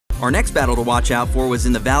Our next battle to watch out for was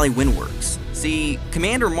in the Valley Windworks. See,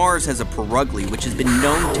 Commander Mars has a Purugly which has been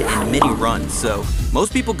known to end many runs, so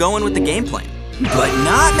most people go in with the game plan. But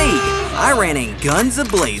not me! I ran in guns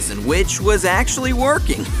a-blazing, which was actually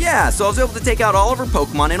working. Yeah, so I was able to take out all of her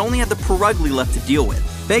Pokemon and only had the Purugly left to deal with.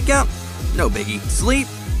 Fake out? No biggie. Sleep?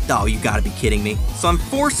 Oh, you gotta be kidding me. So I'm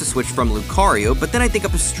forced to switch from Lucario, but then I think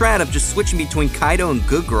up a strat of just switching between Kaido and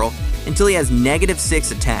Good Girl until he has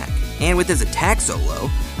 -6 attack. And with his attack so low,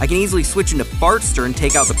 I can easily switch into Fartster and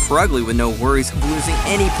take out the Purugly with no worries of losing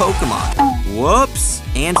any Pokemon. Whoops!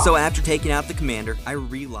 And so after taking out the commander, I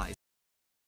realized